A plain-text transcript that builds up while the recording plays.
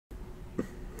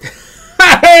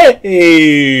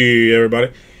Hey,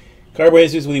 everybody. Carboy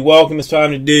Jesus with you. Welcome. It's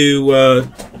time to do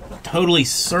Totally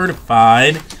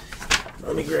Certified.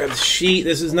 Let me grab the sheet.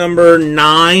 This is number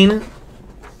 9.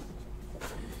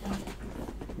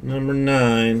 Number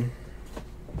 9.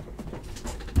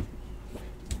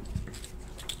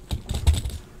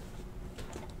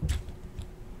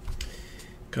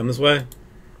 Come this way.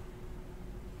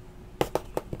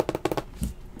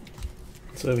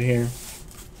 It's over here.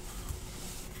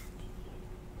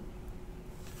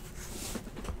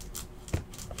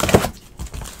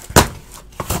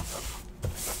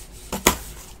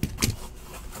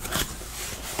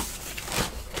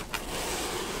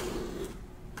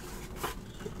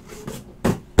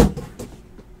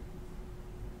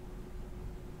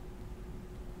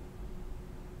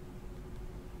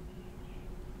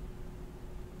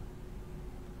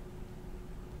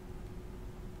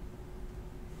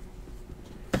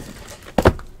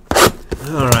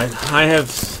 All right, I have.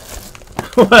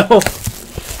 Well,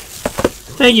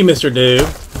 thank you, Mr. Dude.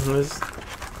 It was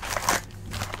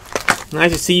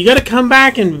nice to see you. Got to come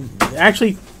back and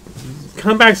actually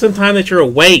come back sometime that you're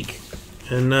awake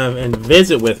and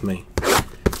visit with me.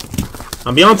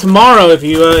 I'll be on tomorrow if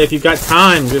you've got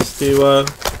time just to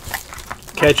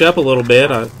catch up a little bit.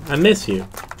 I miss you.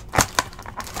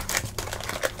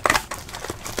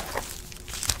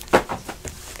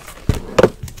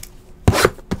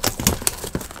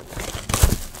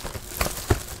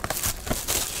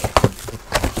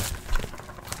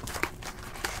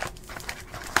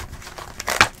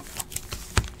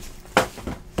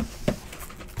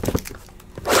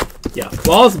 Yeah,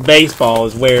 Flawless Baseball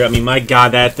is where, I mean, my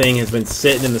God, that thing has been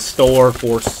sitting in the store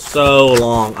for so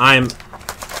long. I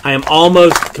am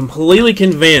almost completely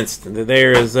convinced that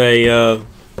there is a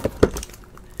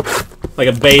like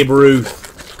a Babe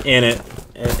Ruth in it,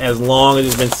 as long as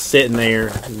it's been sitting there,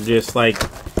 just like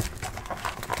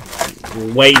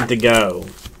waiting to go.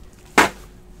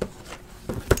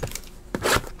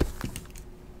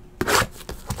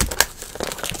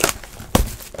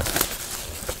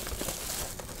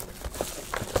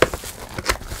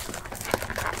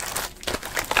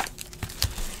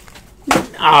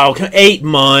 Oh, 8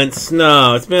 months?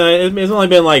 No, it's only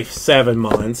been like 7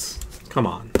 months. Come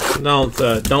on,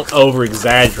 don't over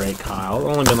exaggerate, Kyle. It's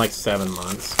only been like 7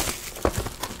 months.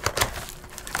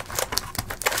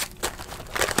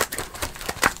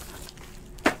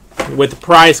 With the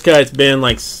price cut, it's been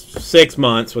like 6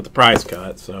 months with the price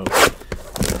cut. So,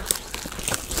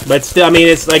 but still, I mean,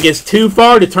 it's too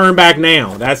far to turn back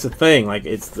now. That's the thing. Like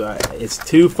it's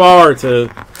too far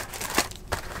to.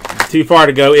 Too far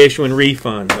to go issuing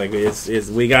refunds. Like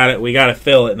we gotta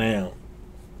fill it now.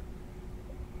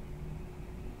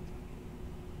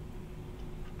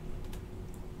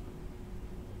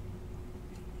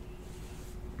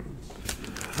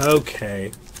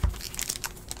 Okay.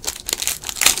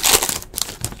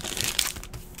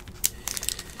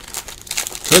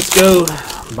 Let's go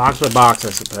box by box, I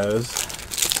suppose.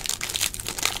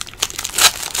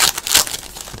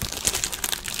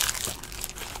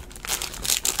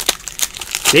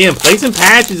 Damn, placing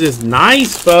patches is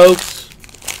nice, folks.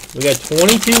 We got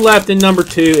 22 left in number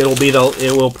 2.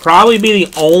 It will probably be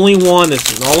the only one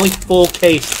that's the only full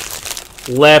case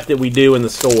left that we do in the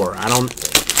store. I don't,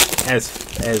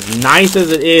 as nice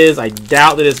as it is, I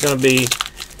doubt that it's going to be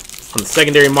on the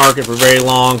secondary market for very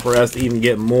long for us to even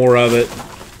get more of it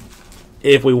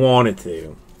if we wanted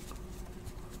to.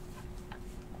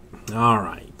 All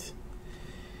right.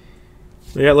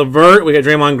 We got Levert. We got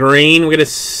Draymond Green. We got a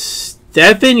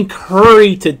Stephen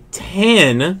Curry to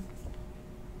 10.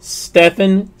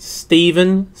 Stefan. I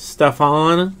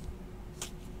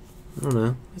don't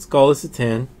know. Let's call this a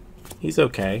 10. He's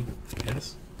okay, I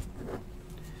guess.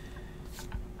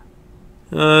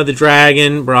 The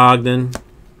Dragon, Brogdon.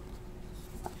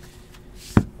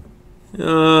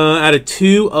 Out of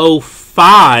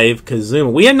 205,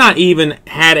 Kazuma. We have not even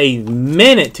had a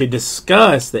minute to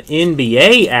discuss the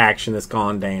NBA action that's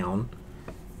gone down.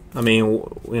 I mean,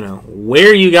 you know, where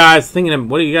are you guys thinking of,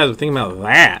 what are you guys thinking about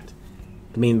that?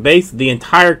 I mean, basically, the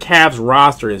entire Cavs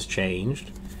roster has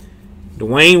changed.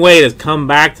 Dwayne Wade has come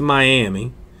back to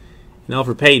Miami. And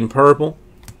Elfrid Payton, purple.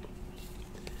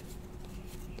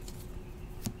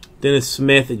 Dennis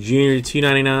Smith, Jr. to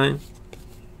 299.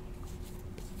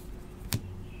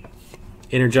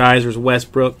 Energizers,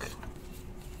 Westbrook.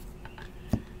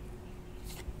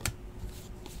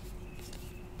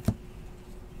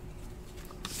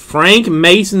 Frank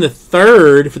Mason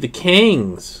III for the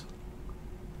Kings.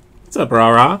 What's up,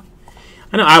 rah-rah?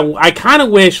 I know, I kind of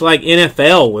wish, like,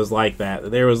 NFL was like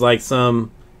that. There was, like,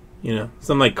 some, you know,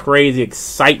 some, like, crazy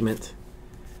excitement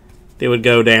they would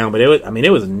go down. But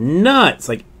it was nuts.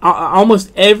 Like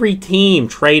almost every team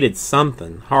traded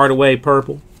something. Hardaway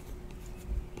purple.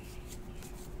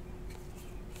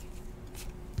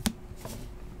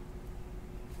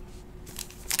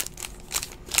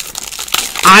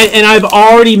 I've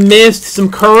already missed some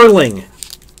curling,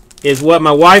 is what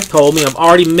my wife told me. I've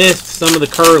already missed some of the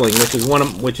curling,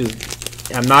 which is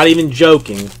I'm not even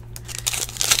joking,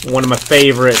 one of my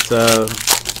favorite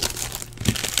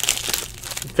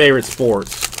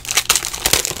sports.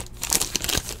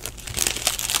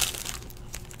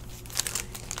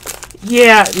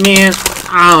 Yeah, man,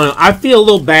 I don't know. I feel a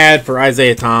little bad for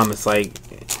Isaiah Thomas, like.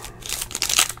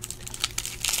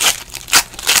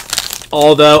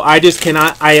 Although I just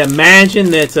cannot, I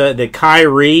imagine that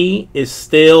Kyrie is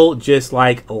still just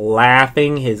like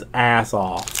laughing his ass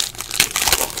off.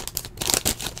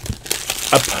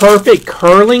 A perfect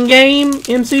curling game,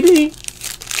 MCB.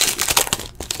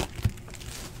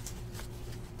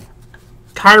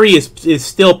 Kyrie is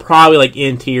still probably like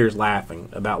in tears laughing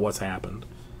about what's happened.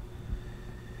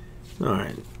 All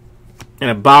right, and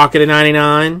a Baca to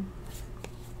 99.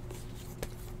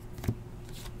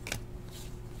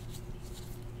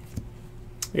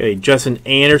 Okay, Justin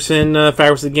Anderson,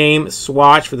 Fabrics of the Game,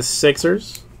 swatch for the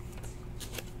Sixers.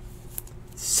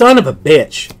 Son of a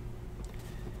bitch.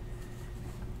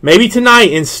 Maybe tonight,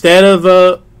 instead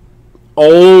of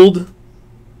old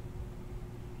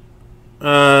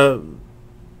live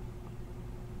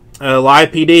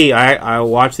PD, I'll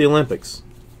watch the Olympics.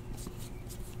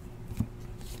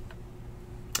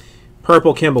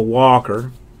 Purple Kemba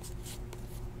Walker.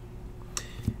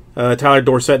 Tyler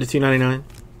Dorsett to 299.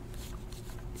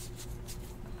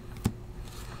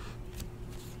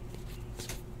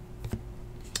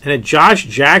 And a Josh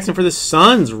Jackson for the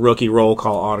Suns rookie roll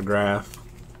call autograph.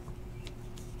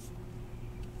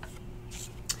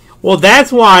 Well,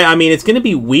 that's why, I mean, it's going to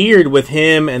be weird with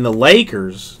him and the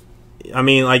Lakers. I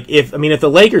mean, like, if the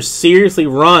Lakers seriously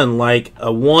run like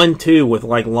a 1-2 with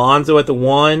like Lonzo at the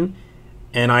 1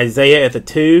 and Isaiah at the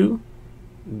 2,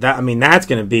 that's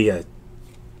going to be it's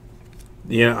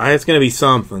going to be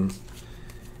something.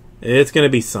 It's going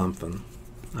to be something,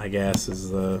 I guess, is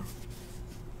the...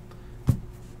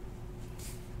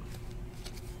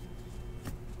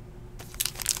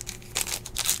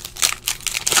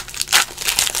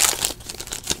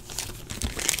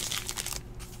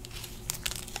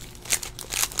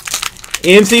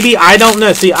 MCB, I don't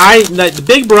know. See, the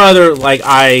Big Brother, like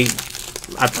I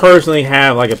personally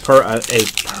have like a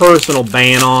personal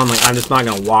ban on. Like I'm just not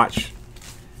gonna watch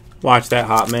that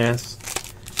hot mess.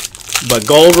 But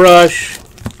Gold Rush,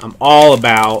 I'm all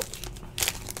about.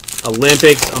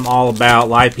 Olympics, I'm all about.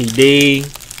 Live PD,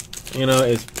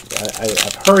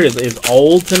 I've heard it's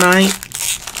old tonight,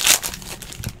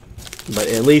 but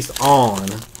at least on.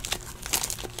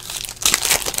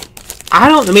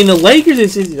 The Lakers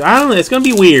I don't know, it's going to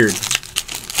be weird.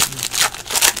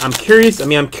 I'm curious.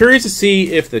 I'm curious to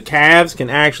see if the Cavs can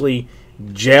actually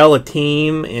gel a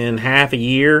team in half a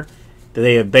year that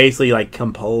they have basically like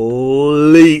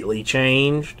completely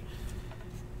changed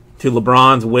to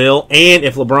LeBron's will. And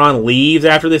if LeBron leaves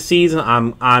after this season,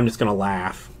 I'm just going to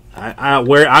laugh. I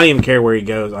don't even care where he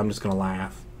goes. I'm just going to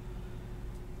laugh.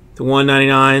 To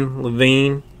 199,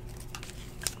 Levine.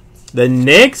 The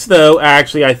Knicks, though,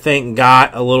 actually, I think,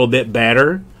 got a little bit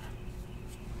better.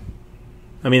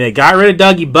 They got rid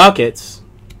of Dougie Buckets.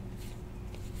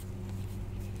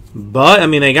 But,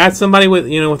 they got somebody with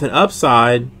an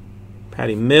upside.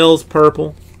 Patty Mills,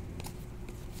 purple.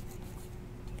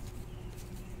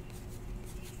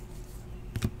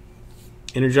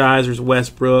 Energizers,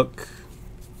 Westbrook.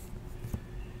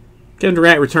 Kevin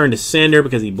Durant returned to sender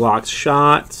because he blocks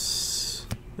shots.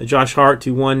 Josh Hart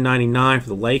to 199 for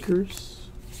the Lakers.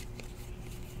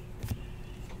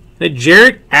 And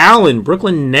Jarrett Allen,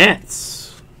 Brooklyn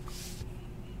Nets.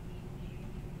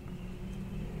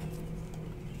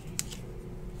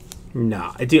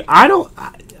 No, dude, I don't.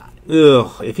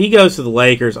 If he goes to the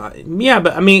Lakers, yeah,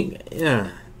 but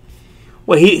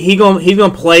What he's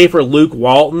gonna play for Luke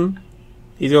Walton?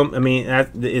 He's going.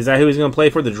 Is that who he's gonna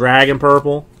play for? The Dragon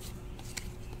Purple.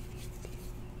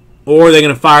 Or they're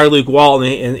going to fire Luke Walton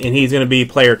and he's going to be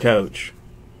player coach.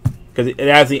 Because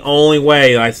that's the only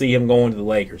way I see him going to the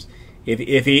Lakers.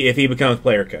 If he becomes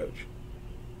player coach.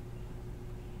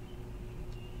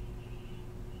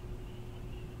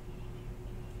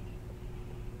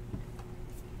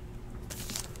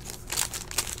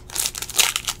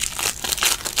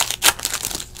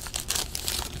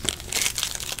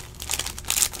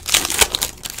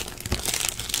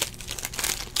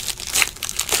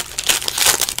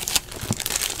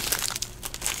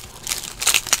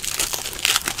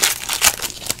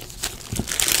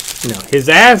 You know, his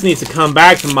ass needs to come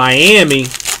back to Miami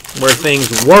where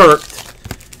things worked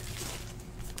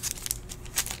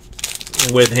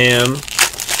with him.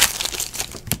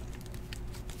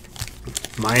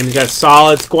 Miami's got a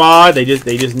solid squad. They just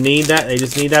need that. They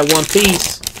just need that one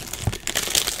piece.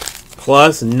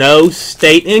 Plus, no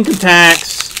state income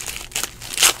tax.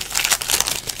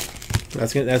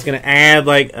 That's gonna add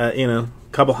like you know,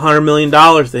 a couple $100 million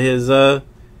to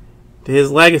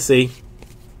his legacy.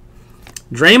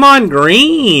 Draymond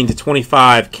Green to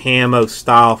 25 camo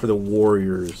style for the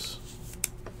Warriors.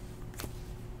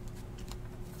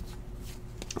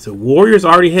 So Warriors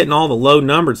already hitting all the low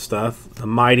numbered stuff. The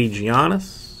mighty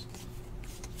Giannis.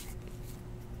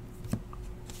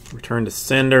 Return to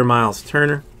sender Miles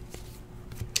Turner.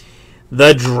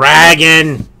 The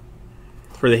Dragon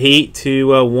for the Heat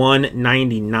to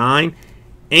 199.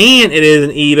 And it is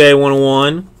an eBay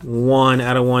 101. 1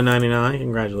 out of 199.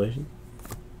 Congratulations.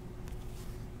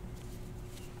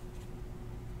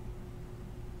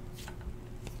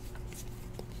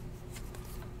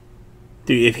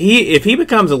 Dude, if he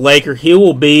becomes a Laker, he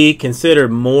will be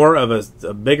considered more of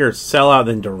a bigger sellout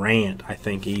than Durant, I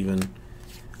think, even.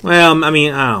 Well, I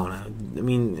mean, I don't know. I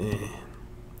mean,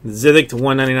 Zizic to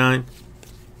 199.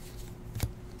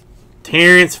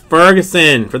 Terrence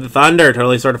Ferguson for the Thunder,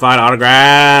 totally certified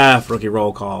autograph, rookie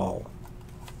roll call.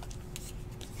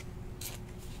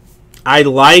 I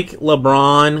like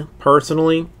LeBron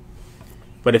personally,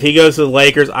 but if he goes to the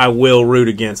Lakers, I will root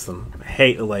against them. I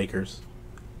hate the Lakers.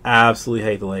 Absolutely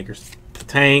hate the Lakers.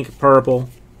 Tank, purple.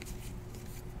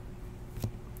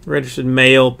 Registered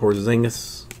male,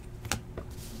 Porzingis.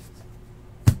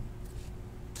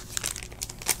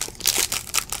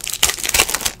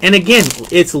 And again,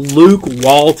 it's Luke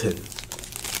Walton.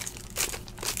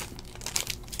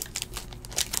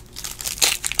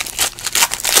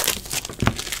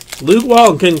 Luke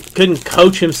Walton couldn't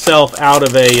coach himself out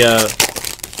of a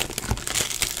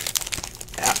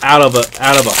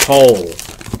hole.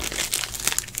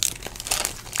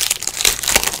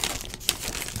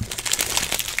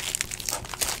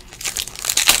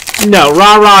 No,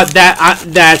 rah-rah,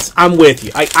 I'm with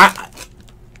you.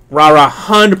 Rah-rah,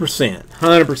 100%.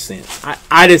 100%.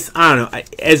 I don't know.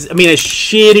 As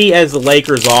shitty as the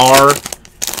Lakers are,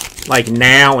 like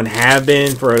now and have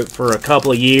been for a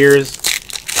couple of years,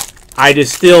 I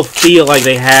just still feel like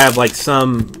they have like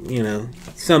some, you know,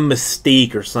 some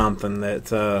mystique or something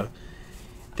that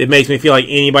makes me feel like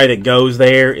anybody that goes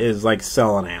there is like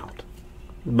selling out.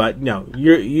 But no,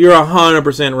 you're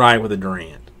 100% right with the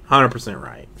Durant. 100%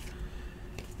 right.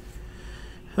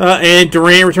 And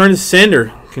Durant returned to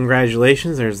sender.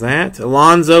 Congratulations, there's that.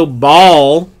 Alonzo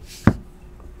Ball.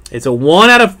 It's a 1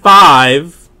 out of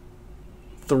 5.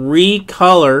 3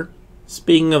 color.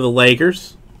 Speaking of the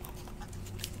Lakers.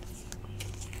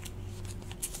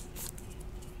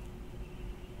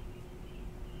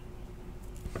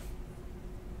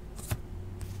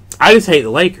 I just hate the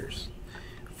Lakers.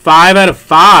 5 out of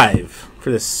 5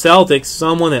 for the Celtics.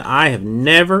 Someone that I have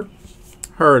never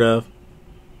heard of.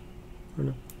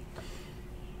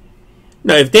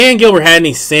 No, if Dan Gilbert had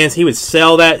any sense, he would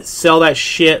sell that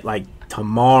shit like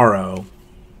tomorrow.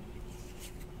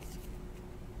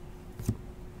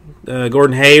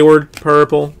 Gordon Hayward,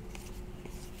 purple.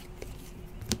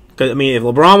 Because I mean, if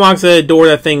LeBron walks out the door,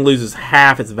 that thing loses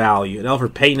half its value. And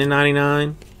Elfrid Payton at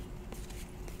 99.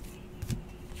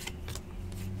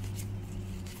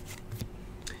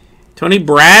 Tony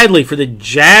Bradley for the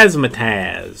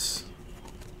Jazzmatazz.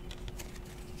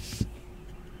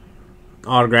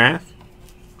 Autograph.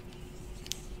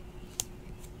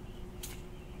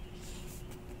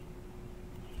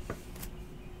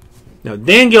 Now,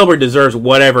 Dan Gilbert deserves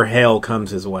whatever hell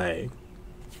comes his way.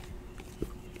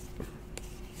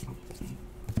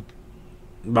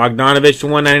 Bogdanovich to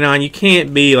 199. You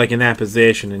can't be like in that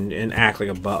position and act like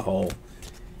a butthole.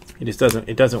 It just doesn't.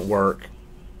 It doesn't work.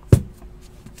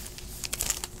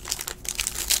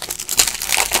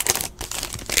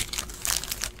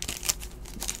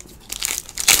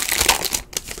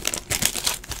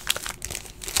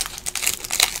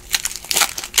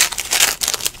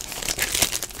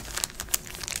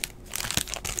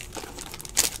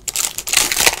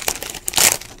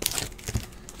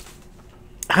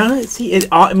 I don't see it.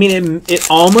 I mean, it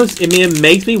almost. I mean, it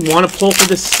makes me want to pull for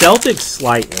the Celtics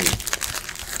slightly.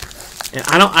 And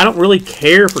I don't really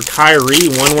care for Kyrie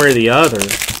one way or the other.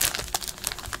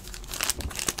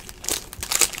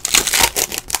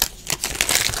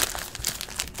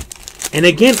 And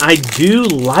again, I do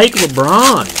like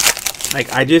LeBron.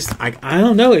 Like I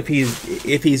don't know if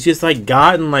he's just like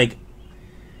gotten like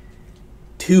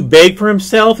too big for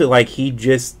himself. Like he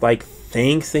just like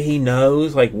thinks that he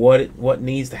knows like what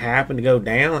needs to happen to go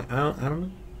down. I don't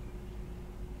know.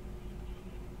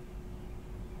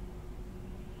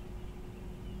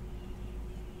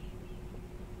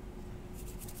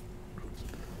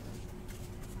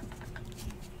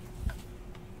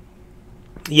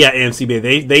 Yeah,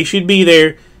 MCB. They should be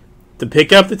there to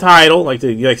pick up the title, like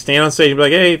to like stand on stage and be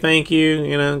like, "Hey, thank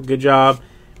you, good job,"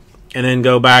 and then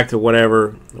go back to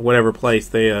whatever place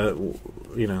they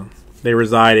they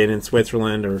reside in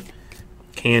Switzerland or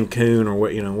Cancun or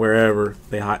wherever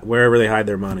they hide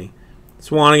their money.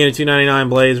 Swanigan at $2.99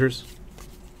 Blazers.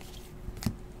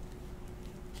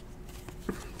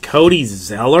 Cody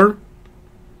Zeller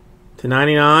to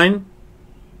 $99.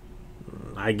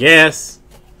 I guess.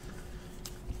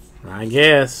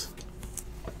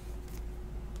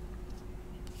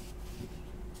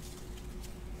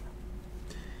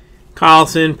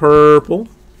 Carlson purple.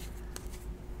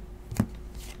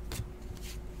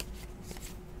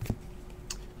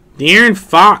 De'Aaron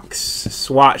Fox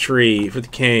swatchery for the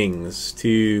Kings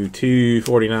to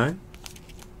 $2.49.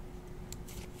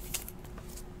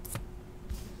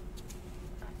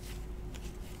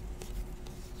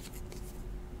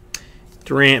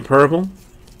 Durant purple.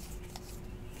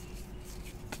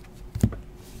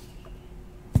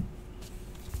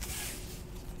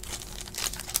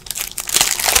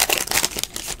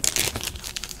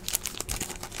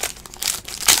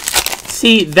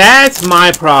 See, that's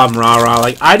my problem, rah-rah.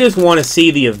 Like, I just want to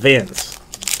see the events.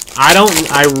 I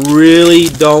really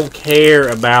don't care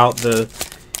about the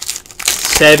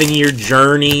 7-year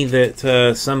journey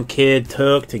that some kid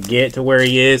took to get to where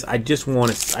he is. I just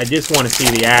want to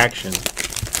see the action.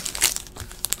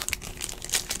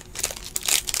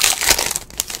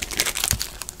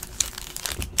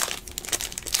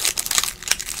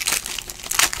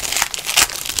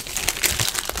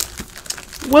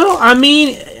 Well, I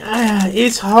mean,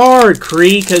 it's hard,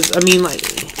 Cree, because, I mean, like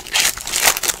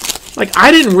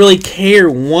I didn't really care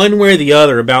one way or the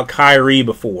other about Kyrie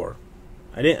before.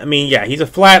 I mean, yeah, he's a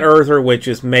flat earther, which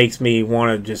just makes me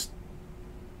want to just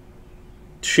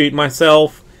shoot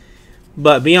myself.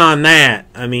 But beyond that,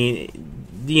 I mean,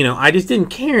 I just didn't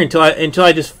care until I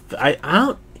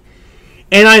don't.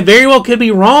 And I very well could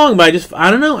be wrong, but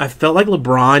I don't know. I felt like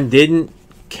LeBron didn't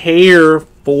care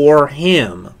for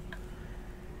him.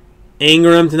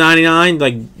 Ingram to $99,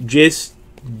 like, just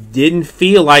didn't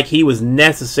feel like he was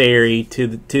necessary to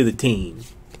the team.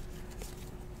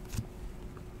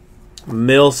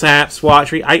 Millsap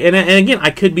swatchery. And again, I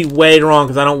could be way wrong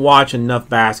because I don't watch enough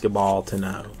basketball to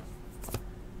know.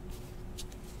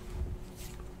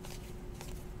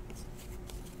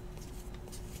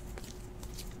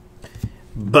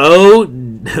 Bo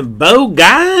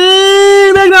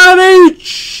Guy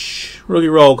Bogdanovich. Rookie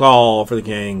roll call for the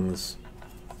Kings.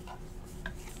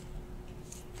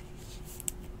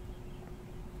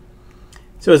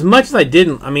 So as much as I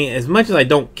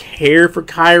don't care for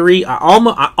Kyrie, and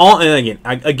again,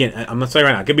 I'm gonna say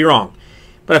right now, I could be wrong,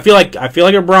 but I feel like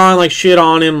LeBron like shit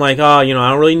on him, like, oh, I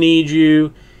don't really need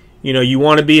you, you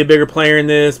want to be a bigger player in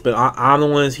this, but I'm the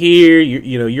one that's here,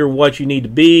 you're what you need to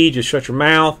be, just shut your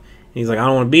mouth. And he's like, I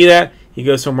don't want to be that. He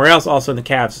goes somewhere else. All of a sudden the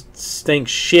Cavs stink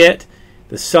shit.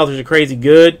 The Celtics are crazy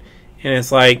good, and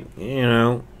it's like,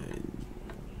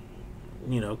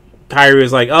 Kyrie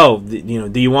was like, oh,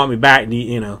 do you want me back?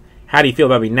 How do you feel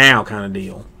about me now, kind of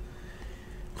deal.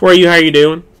 For you, how you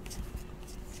doing?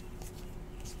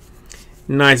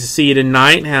 Nice to see you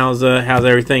tonight. How's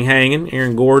everything hanging?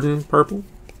 Aaron Gordon, purple.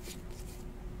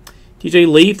 TJ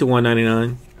Leaf to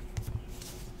 $1.99.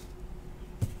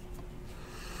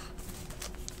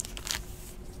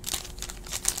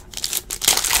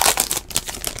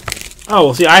 Oh,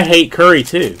 well, see, I hate Curry,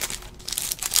 too.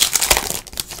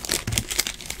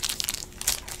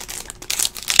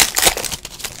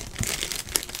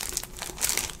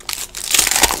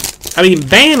 I mean,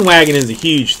 bandwagon is a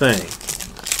huge thing.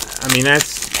 I mean,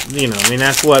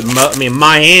 that's what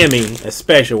Miami,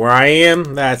 especially where I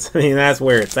am. That's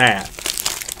where it's at.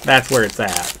 That's where it's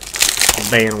at.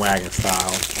 Bandwagon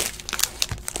style.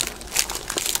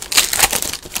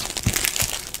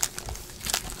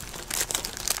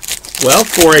 Well,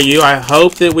 for you, I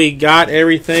hope that we got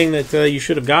everything that you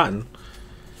should have gotten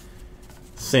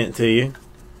sent to you.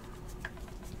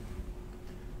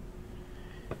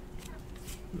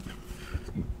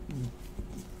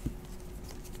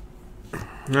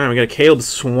 All right, we got a Caleb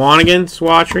Swanigan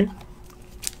swatchery.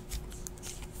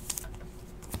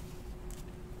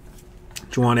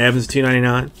 Juwan Evans,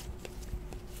 $2.99.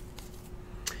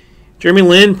 Jeremy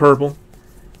Lin, purple.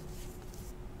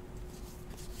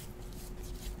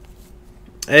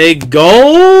 A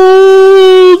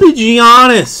gold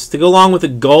Giannis to go along with the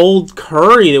gold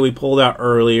Curry that we pulled out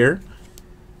earlier.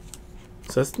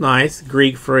 So that's nice.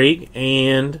 Greek Freak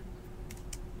and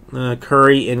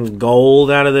Curry in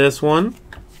gold out of this one.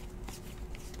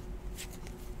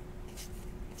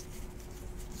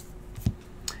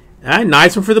 Alright,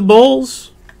 nice one for the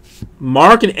Bulls.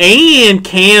 Marking and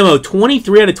camo,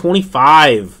 23 out of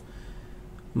 25.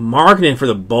 Marketing for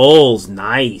the Bulls,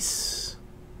 nice.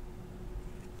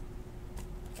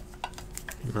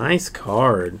 Nice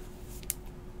card.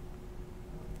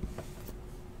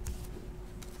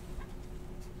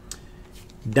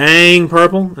 Dang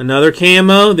purple, another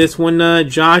camo. This one,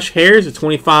 Josh Harris at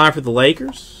 25 for the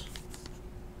Lakers.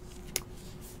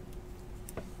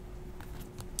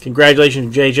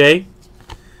 Congratulations, JJ.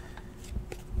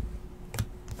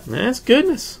 That's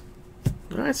goodness.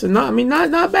 All right, so not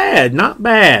bad, not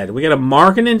bad. We got a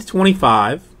Markkanen to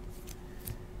 25,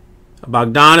 a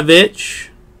Bogdanovich,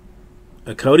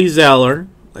 a Cody Zeller,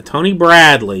 a Tony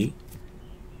Bradley,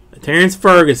 a Terrence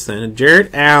Ferguson, a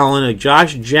Jarrett Allen, a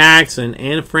Josh Jackson,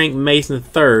 and a Frank Mason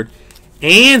III,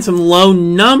 and some low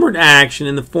numbered action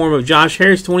in the form of Josh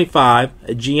Harris 25,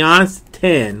 a Giannis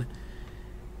 10,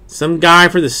 some guy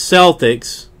for the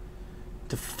Celtics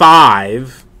to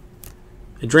 5,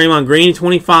 a Draymond Green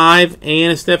 25,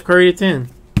 and a Steph Curry to 10.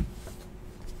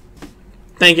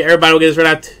 Thank you, everybody. We'll get this right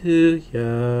out to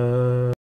you.